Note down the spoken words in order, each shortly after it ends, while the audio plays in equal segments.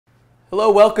Hello,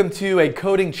 welcome to a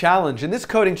coding challenge. In this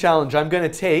coding challenge, I'm going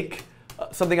to take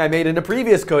something I made in a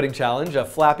previous coding challenge, a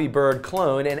Flappy Bird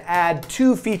clone, and add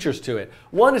two features to it.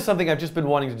 One is something I've just been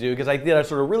wanting to do because I did a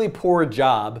sort of really poor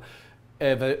job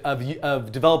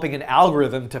of developing an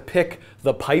algorithm to pick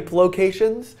the pipe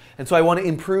locations, and so I want to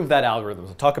improve that algorithm.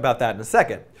 I'll talk about that in a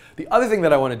second. The other thing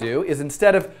that I want to do is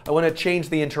I want to change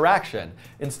the interaction.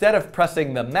 Instead of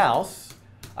pressing the mouse,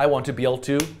 I want to be able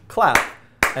to clap.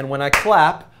 And when I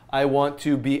clap, I want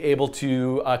to be able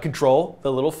to control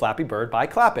the little Flappy Bird by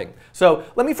clapping. So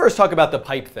let me first talk about the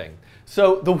pipe thing.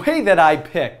 So the way that I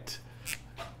picked,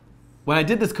 when I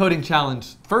did this coding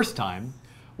challenge first time,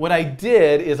 what I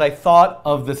did is I thought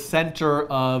of the center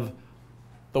of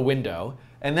the window,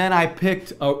 and then I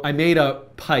made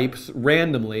pipes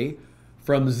randomly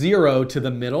from 0 to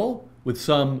the middle with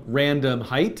some random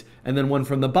height, and then one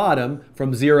from the bottom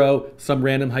from 0, some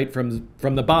random height from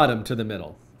the bottom to the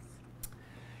middle.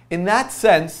 In that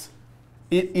sense,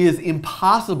 it is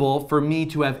impossible for me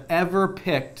to have ever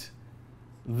picked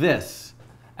this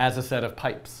as a set of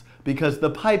pipes, because the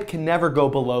pipe can never go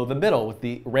below the middle with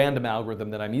the random algorithm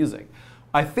that I'm using.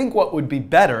 I think what would be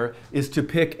better is to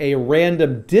pick a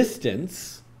random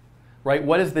distance, right?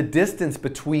 What is the distance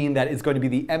between that is going to be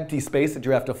the empty space that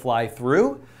you have to fly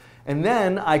through? And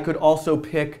then I could also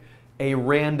pick a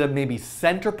random maybe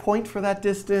center point for that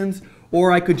distance,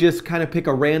 or I could just kind of pick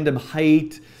a random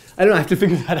height. I don't know, I have to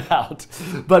figure that out.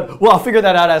 But, well, I'll figure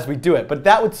that out as we do it. But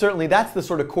that would certainly, that's the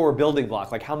sort of core building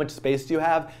block, like how much space do you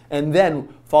have? And then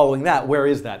following that, where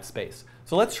is that space?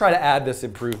 So let's try to add this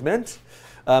improvement.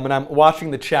 And I'm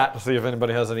watching the chat to see if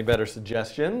anybody has any better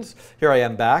suggestions. Here I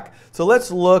am back. So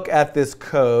let's look at this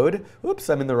code. Oops,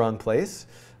 I'm in the wrong place.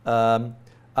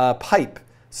 Pipe.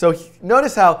 So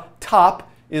notice how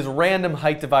top is random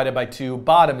height divided by 2,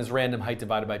 bottom is random height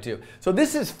divided by 2. So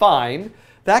this is fine.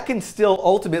 That can still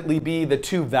ultimately be the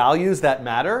two values that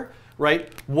matter,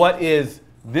 right? What is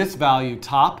this value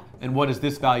top and what is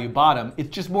this value bottom? It's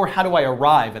just more how do I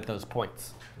arrive at those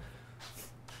points.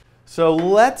 So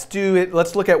let's do it.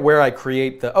 Let's look at where I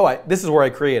create the, this is where I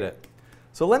create it.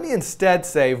 So let me instead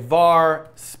say var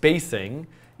spacing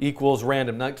equals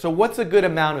random. Now, so what's a good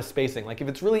amount of spacing? Like if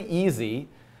it's really easy,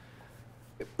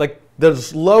 like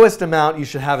the lowest amount you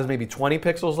should have is maybe 20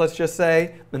 pixels, let's just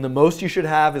say. And the most you should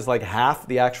have is like half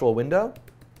the actual window.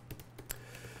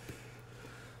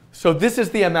 So this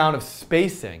is the amount of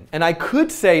spacing. And I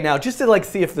could say now, just to like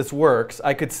see if this works,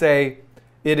 I could say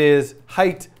it is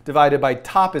height divided by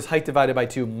top is height divided by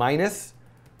 2 minus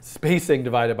spacing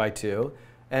divided by 2.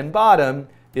 And bottom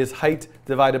is height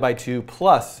divided by 2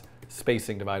 plus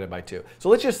spacing divided by 2. So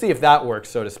let's just see if that works,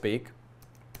 so to speak.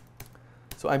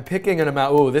 So I'm picking an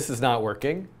amount. Oh, this is not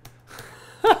working.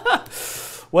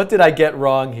 What did I get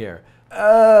wrong here?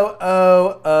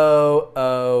 Oh.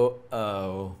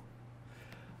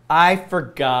 I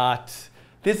forgot.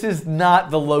 This is not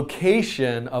the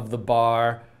location of the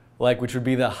bar, like which would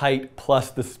be the height plus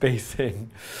the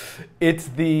spacing. It's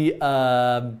the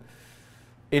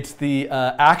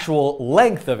actual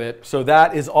length of it. So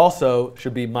that is also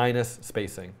should be minus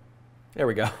spacing. There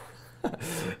we go.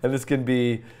 And this can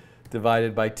be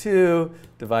divided by 2,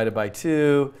 divided by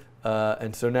 2.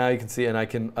 And so now you can see, and I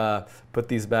can put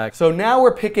these back. So now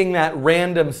we're picking that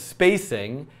random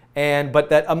spacing, but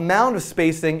that amount of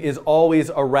spacing is always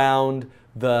around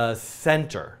the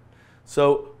center.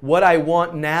 So what I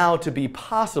want now to be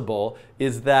possible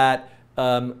is that,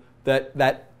 kind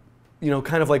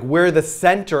of like where the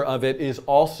center of it is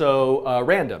also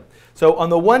random. So on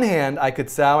the one hand, I could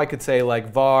say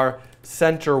like var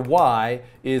center y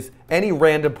is any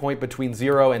random point between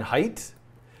 0 and height,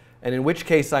 and in which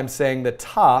case I'm saying the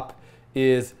top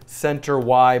is center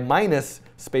y minus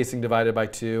spacing divided by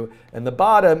 2, and the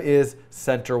bottom is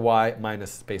center y minus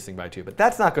spacing by 2. But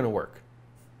that's not going to work.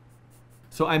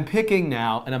 So I'm picking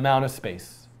now an amount of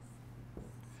space.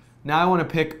 Now I want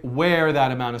to pick where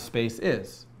that amount of space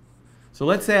is. So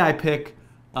let's say I pick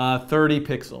 30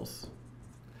 pixels.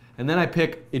 And then I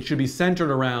pick, it should be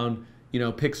centered around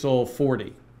pixel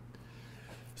 40.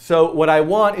 So what I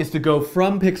want is to go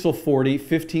from pixel 40,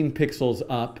 15 pixels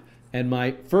up, and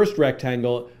my first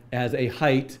rectangle has a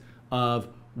height of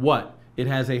what? It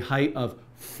has a height of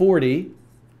 40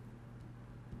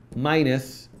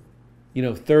 minus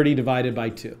 30 divided by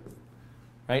 2.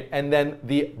 Right? And then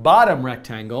the bottom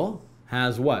rectangle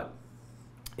has what?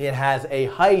 It has a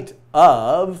height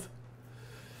of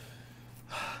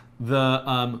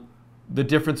the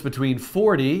difference between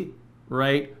 40,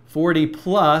 right? 40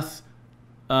 plus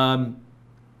the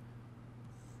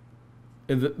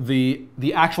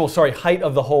actual, height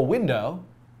of the whole window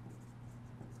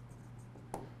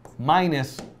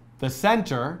minus the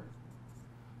center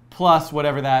plus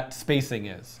whatever that spacing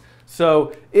is.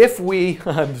 So if we,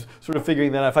 I'm sort of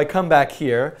figuring that out, if I come back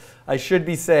here, I should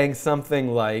be saying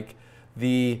something like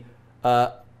the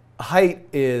height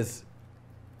is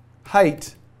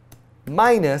height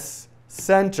minus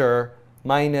center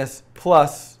minus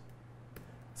plus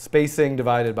spacing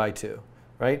divided by 2,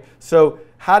 right? So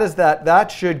how does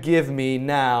that should give me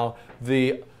now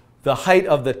the height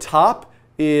of the top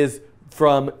is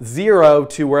from 0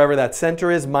 to wherever that center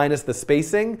is minus the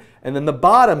spacing. And then the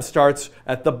bottom starts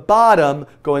at the bottom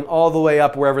going all the way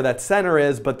up wherever that center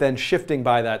is, but then shifting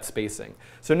by that spacing.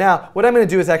 So now what I'm going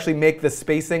to do is actually make the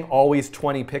spacing always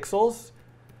 20 pixels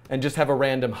and just have a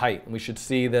random height. And we should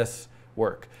see this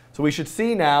work. So we should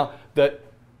see now that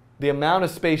the amount of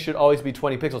space should always be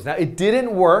 20 pixels. Now it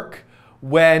didn't work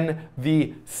when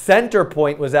the center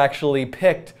point was actually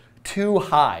picked too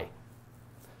high.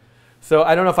 So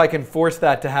I don't know if I can force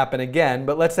that to happen again,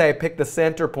 but let's say I pick the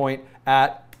center point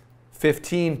at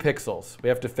 15 pixels. We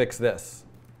have to fix this.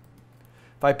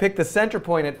 If I pick the center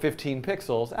point at 15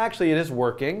 pixels, actually it is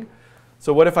working.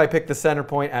 So what if I pick the center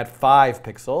point at 5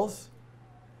 pixels?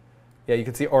 Yeah, you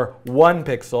can see, or 1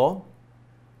 pixel.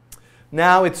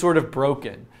 Now it's sort of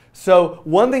broken. So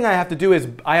one thing I have to do is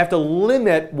I have to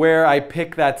limit where I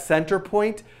pick that center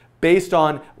point based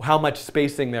on how much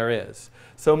spacing there is.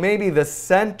 So maybe the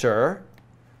center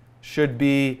should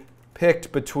be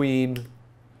picked between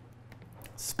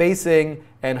spacing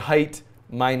and height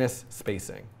minus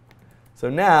spacing.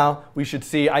 So now we should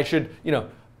see, I should,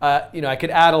 I could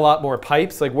add a lot more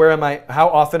pipes. Like where am I, how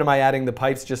often am I adding the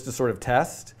pipes just to sort of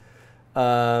test?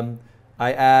 I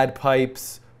add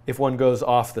pipes if one goes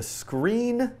off the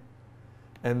screen,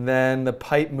 and then the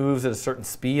pipe moves at a certain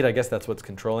speed. I guess that's what's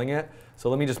controlling it. So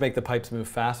let me just make the pipes move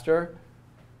faster.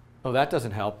 Oh, that doesn't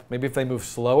help. Maybe if they move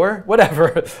slower,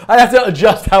 whatever. I have to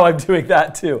adjust how I'm doing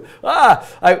that too.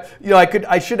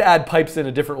 I should add pipes in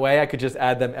a different way. I could just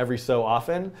add them every so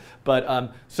often. But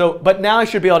now I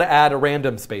should be able to add a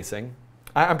random spacing.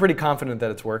 I'm pretty confident that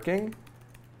it's working,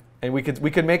 and we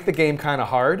could make the game kind of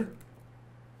hard.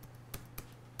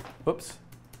 Whoops.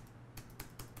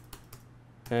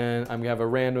 And I'm going to have a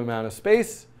random amount of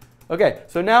space. OK,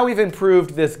 so now we've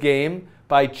improved this game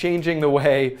by changing the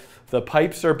way the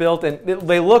pipes are built. And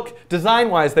they look,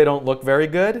 design-wise, they don't look very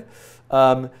good.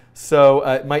 So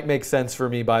it might make sense for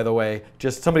me, by the way.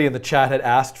 Just somebody in the chat had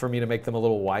asked for me to make them a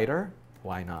little wider.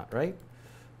 Why not, right?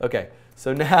 OK,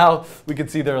 so now we can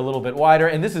see they're a little bit wider.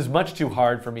 And this is much too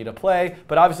hard for me to play.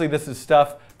 But obviously, this is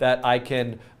stuff that I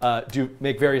can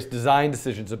make various design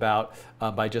decisions about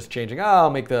by just changing. I'll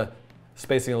make the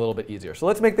spacing a little bit easier. So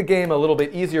let's make the game a little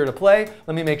bit easier to play.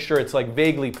 Let me make sure it's like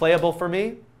vaguely playable for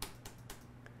me.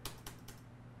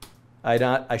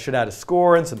 I should add a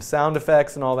score and some sound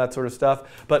effects and all that sort of stuff.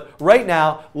 But right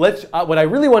now, what I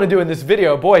really want to do in this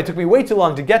video, boy, it took me way too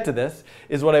long to get to this,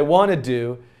 is what I want to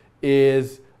do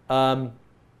is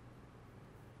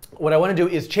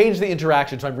change the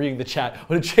interaction. So I'm reading the chat.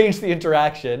 I want to change the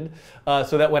interaction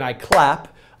so that when I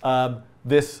clap,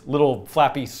 this little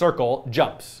flappy circle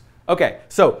jumps. OK,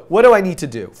 so what do I need to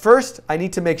do? First, I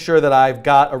need to make sure that I've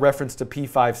got a reference to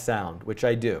P5 sound, which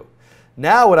I do.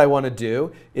 Now what I want to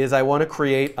do is I'm going to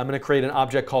create an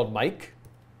object called mic.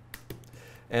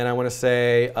 And I want to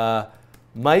say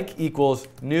mic equals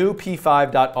new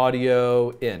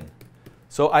p5.audioIn.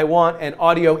 So I want an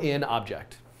audioIn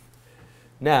object.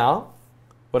 Now,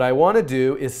 what I want to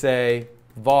do is say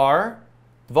var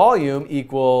volume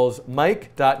equals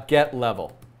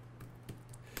mic.getLevel.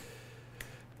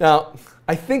 Now,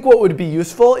 I think what would be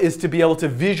useful is to be able to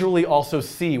visually also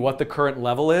see what the current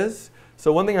level is.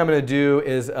 So one thing I'm going to do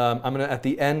is at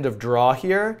the end of draw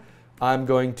here, I'm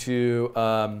going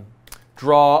to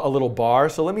draw a little bar.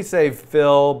 So let me say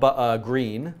fill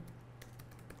green.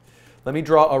 Let me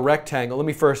draw a rectangle. Let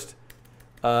me first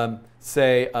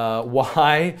say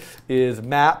y is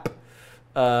map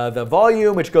the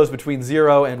volume, which goes between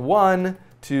 0 and 1,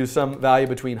 to some value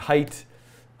between height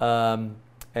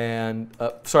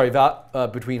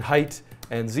between height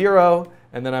and 0.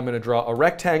 And then I'm going to draw a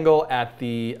rectangle at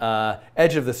the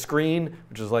edge of the screen,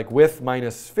 which is like width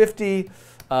minus 50,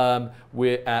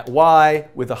 at y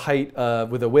with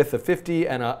a width of 50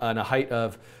 and a height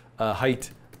of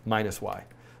height minus y.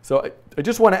 So I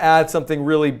just want to add something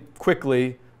really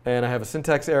quickly, and I have a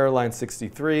syntax error, line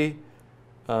 63.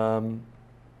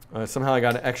 Somehow I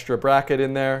got an extra bracket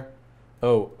in there.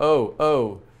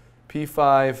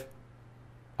 P5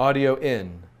 audio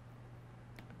in.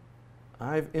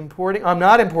 I'm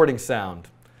not importing sound.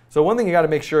 So one thing you got to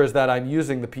make sure is that I'm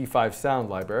using the P5 sound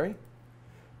library,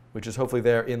 which is hopefully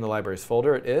there in the libraries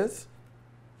folder. It is.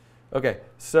 OK,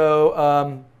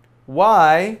 so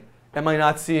y am I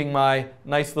not seeing my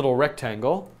nice little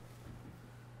rectangle?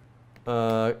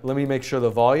 Let me make sure the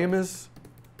volume is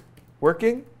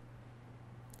working.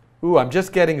 Ooh, I'm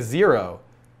just getting 0.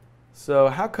 So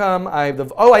how come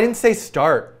oh, I didn't say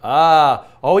start. Ah,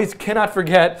 always cannot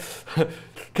forget,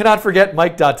 cannot forget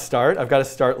mic.start. I've got to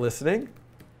start listening.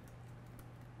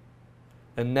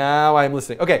 And now I'm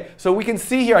listening. OK, so we can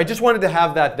see here, I just wanted to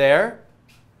have that there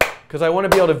because I want to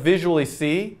be able to visually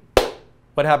see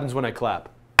what happens when I clap.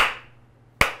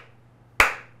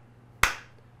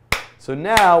 So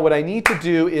now what I need to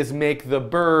do is make the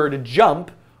bird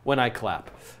jump when I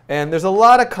clap. And there's a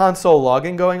lot of console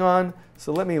logging going on.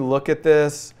 So let me look at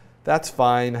this. That's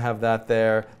fine, have that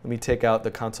there. Let me take out the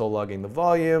console logging the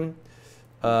volume.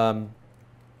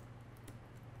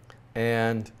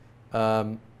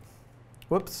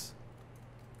 Whoops.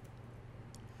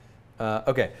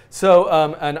 OK,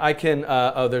 so and I can,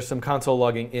 oh, there's some console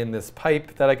logging in this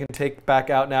pipe that I can take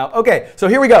back out now. OK, so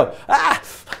here we go. Ah!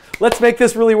 Let's make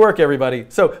this really work, everybody.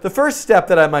 So the first step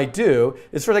that I might do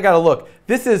is first I got to look.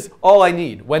 This is all I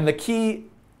need. When the key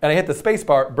and I hit the space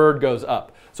bar, bird goes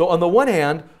up. So on the one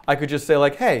hand, I could just say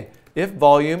like, hey, if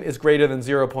volume is greater than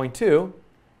 0.2,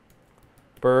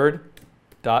 bird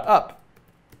dot up.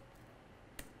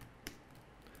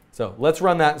 So let's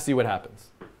run that and see what happens.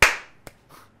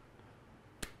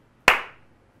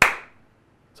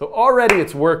 So already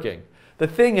it's working. The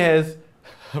thing is,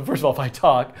 first of all, if I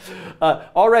talk,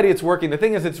 already it's working. The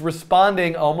thing is it's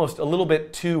responding almost a little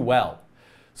bit too well.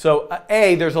 So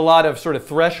there's a lot of sort of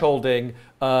thresholding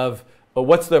of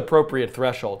what's the appropriate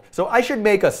threshold. So I should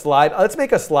make a slide. Let's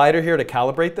make a slider here to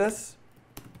calibrate this.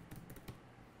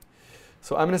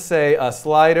 So I'm going to say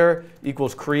slider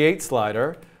equals create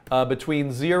slider.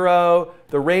 Between 0,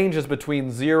 the range is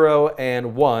between 0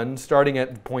 and 1, starting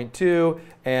at 0.2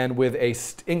 and with a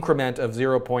increment of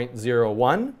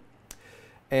 0.01.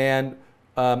 And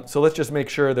so let's just make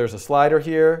sure there's a slider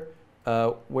here.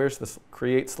 Where's the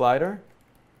create slider?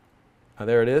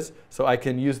 There it is. So I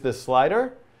can use this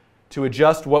slider to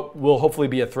adjust what will hopefully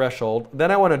be a threshold.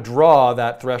 Then I want to draw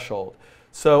that threshold.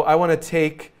 So I want to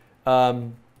take,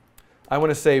 I want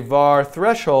to say var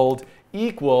threshold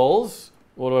equals,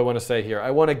 what do I want to say here? I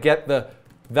want to get the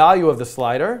value of the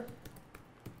slider.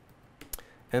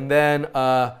 And then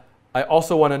I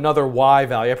also want another y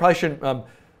value. I probably shouldn't, I'm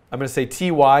going to say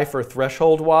ty for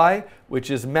threshold y,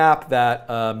 which is map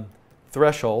that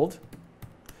threshold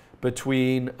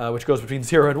between, which goes between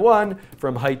 0 and 1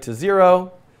 from height to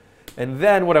 0. And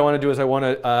then what I want to do is I want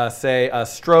to say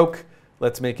stroke,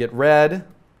 let's make it red.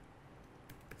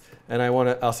 And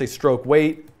I'll say stroke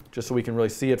weight, just so we can really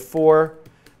see it 4.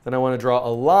 Then I want to draw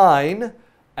a line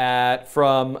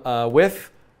from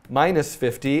width minus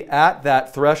 50 at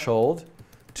that threshold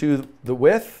to the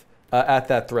width at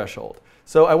that threshold.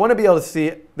 So I want to be able to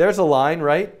see, there's a line,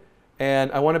 right?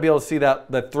 And I want to be able to see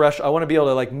that threshold. I want to be able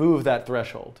to like move that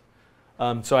threshold.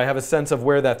 So I have a sense of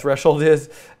where that threshold is.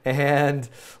 And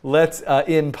let's,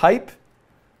 in pipe,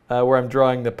 where I'm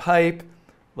drawing the pipe,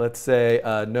 let's say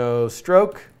no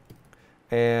stroke.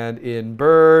 And in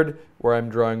bird, where I'm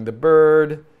drawing the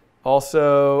bird,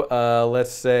 also,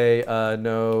 let's say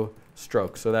no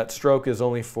stroke. So that stroke is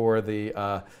only for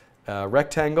the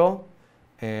rectangle.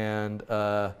 And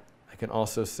I can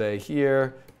also say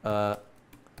here,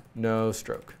 no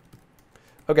stroke.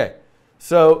 OK,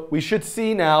 so we should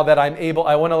see now that I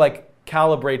want to like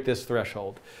calibrate this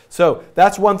threshold. So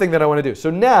that's one thing that I want to do. So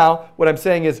now what I'm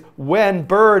saying is when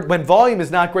volume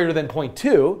is not greater than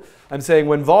 0.2, I'm saying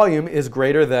when volume is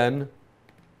greater than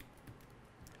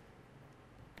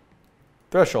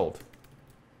threshold.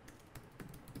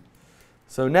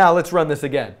 So now let's run this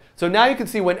again. So now you can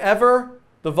see whenever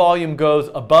the volume goes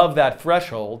above that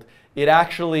threshold, it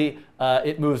actually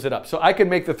it moves it up. So I can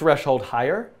make the threshold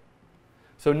higher.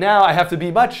 So now I have to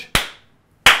be much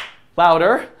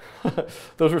louder.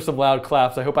 Those were some loud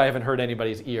claps. I hope I haven't hurt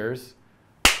anybody's ears.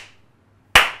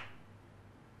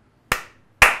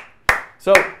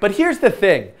 So, but here's the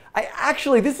thing.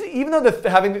 Even though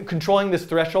controlling this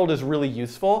threshold is really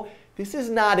useful, this is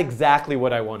not exactly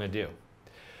what I want to do.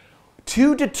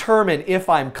 To determine if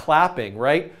I'm clapping,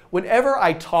 right, whenever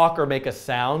I talk or make a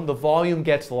sound, the volume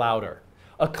gets louder.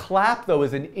 A clap, though,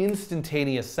 is an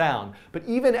instantaneous sound. But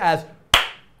even as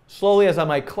slowly as I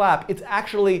might clap, it's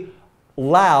actually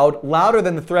louder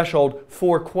than the threshold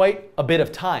for quite a bit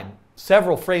of time,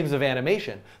 several frames of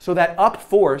animation. So that up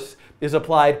force is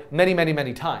applied many, many,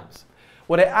 many times.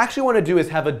 What I actually want to do is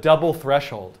have a double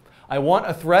threshold. I want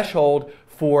a threshold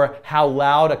for how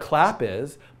loud a clap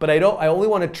is, but I only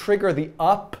want to trigger the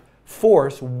up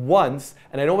force once,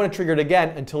 and I don't want to trigger it again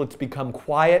until it's become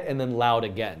quiet and then loud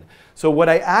again. So what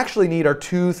I actually need are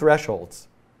two thresholds.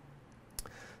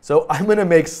 So I'm going to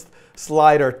make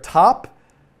slider top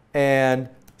and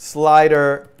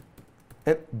slider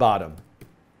bottom.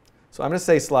 So I'm going to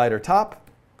say slider top,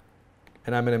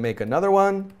 and I'm going to make another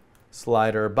one,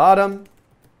 slider bottom.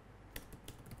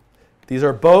 These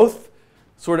are both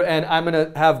sort of, and I'm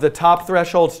going to have the top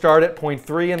threshold start at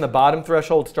 0.3 and the bottom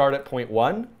threshold start at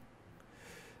 0.1.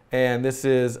 And this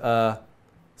is,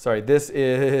 this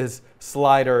is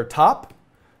slider top,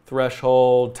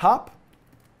 threshold top,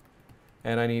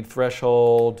 and I need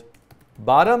threshold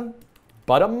bottom,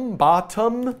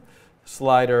 bottom,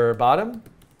 slider bottom.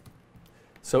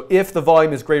 So if the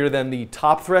volume is greater than the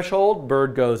top threshold,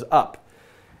 bird goes up.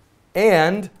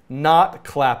 And not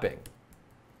clapping.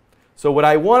 So what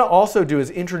I want to also do is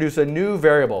introduce a new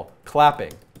variable,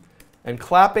 clapping. And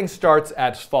clapping starts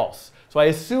at false. So I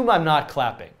assume I'm not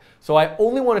clapping. So I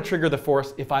only want to trigger the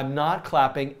force if I'm not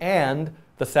clapping and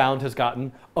the sound has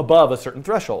gotten above a certain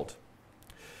threshold.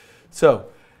 So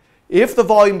if the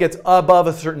volume gets above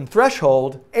a certain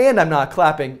threshold and I'm not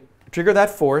clapping, trigger that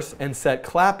force and set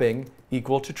clapping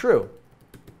equal to true.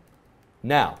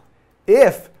 Now,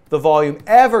 if the volume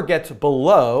ever gets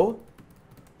below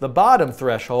the bottom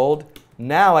threshold,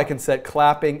 now I can set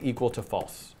clapping equal to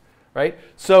false, right?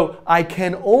 So I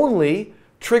can only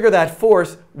trigger that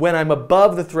force when I'm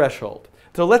above the threshold.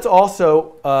 So let's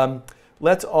also,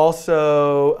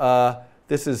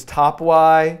 this is top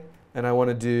Y, and I want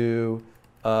to do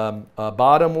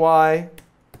bottom Y.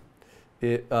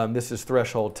 This is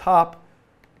threshold top,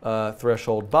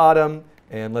 threshold bottom,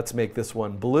 and let's make this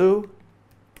one blue.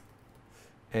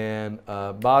 And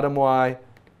bottom Y,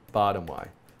 bottom Y.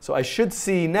 So I should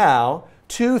see now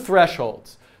two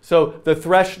thresholds. So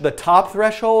the top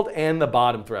threshold and the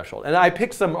bottom threshold. And I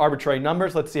picked some arbitrary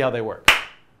numbers. Let's see how they work.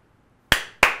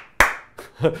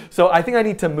 So I think I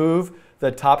need to move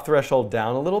the top threshold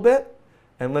down a little bit.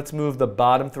 And let's move the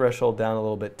bottom threshold down a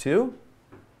little bit too.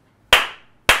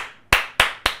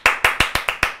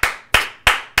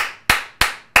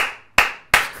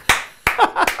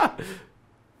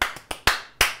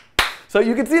 So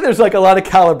you can see there's like a lot of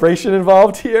calibration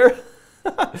involved here.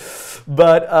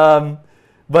 But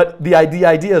the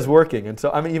idea is working. And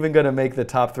so I'm even going to make the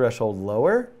top threshold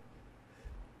lower.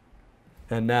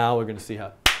 And now we're going to see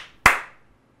how.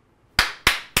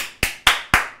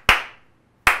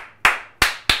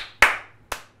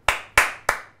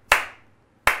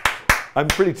 I'm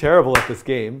pretty terrible at this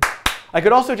game. I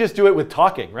could also just do it with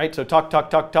talking, right? So talk, talk,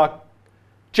 talk, talk,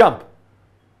 jump.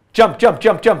 Jump, jump,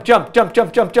 jump, jump, jump, jump,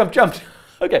 jump, jump, jump, jump.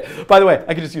 Okay, by the way,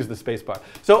 I could just use the space bar.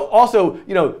 So also,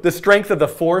 the strength of the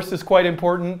force is quite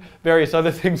important. Various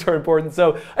other things are important.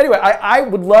 So anyway, I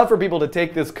would love for people to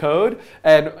take this code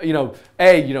and,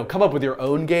 come up with your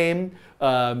own game.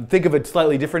 Think of a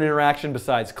slightly different interaction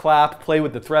besides clap. Play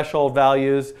with the threshold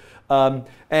values.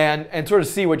 And sort of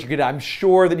see what you can do. I'm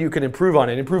sure that you can improve on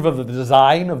it. Improve on the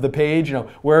design of the page.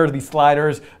 Where are these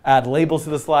sliders? Add labels to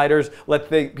the sliders. Let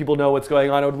people know what's going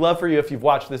on. I would love for you, if you've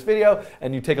watched this video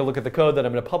and you take a look at the code that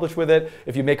I'm going to publish with it.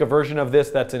 If you make a version of this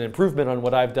that's an improvement on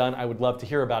what I've done, I would love to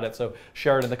hear about it. So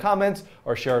share it in the comments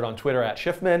or share it on Twitter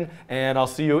 @Schiffman. And I'll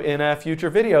see you in a future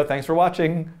video. Thanks for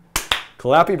watching.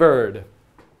 Clappy Bird.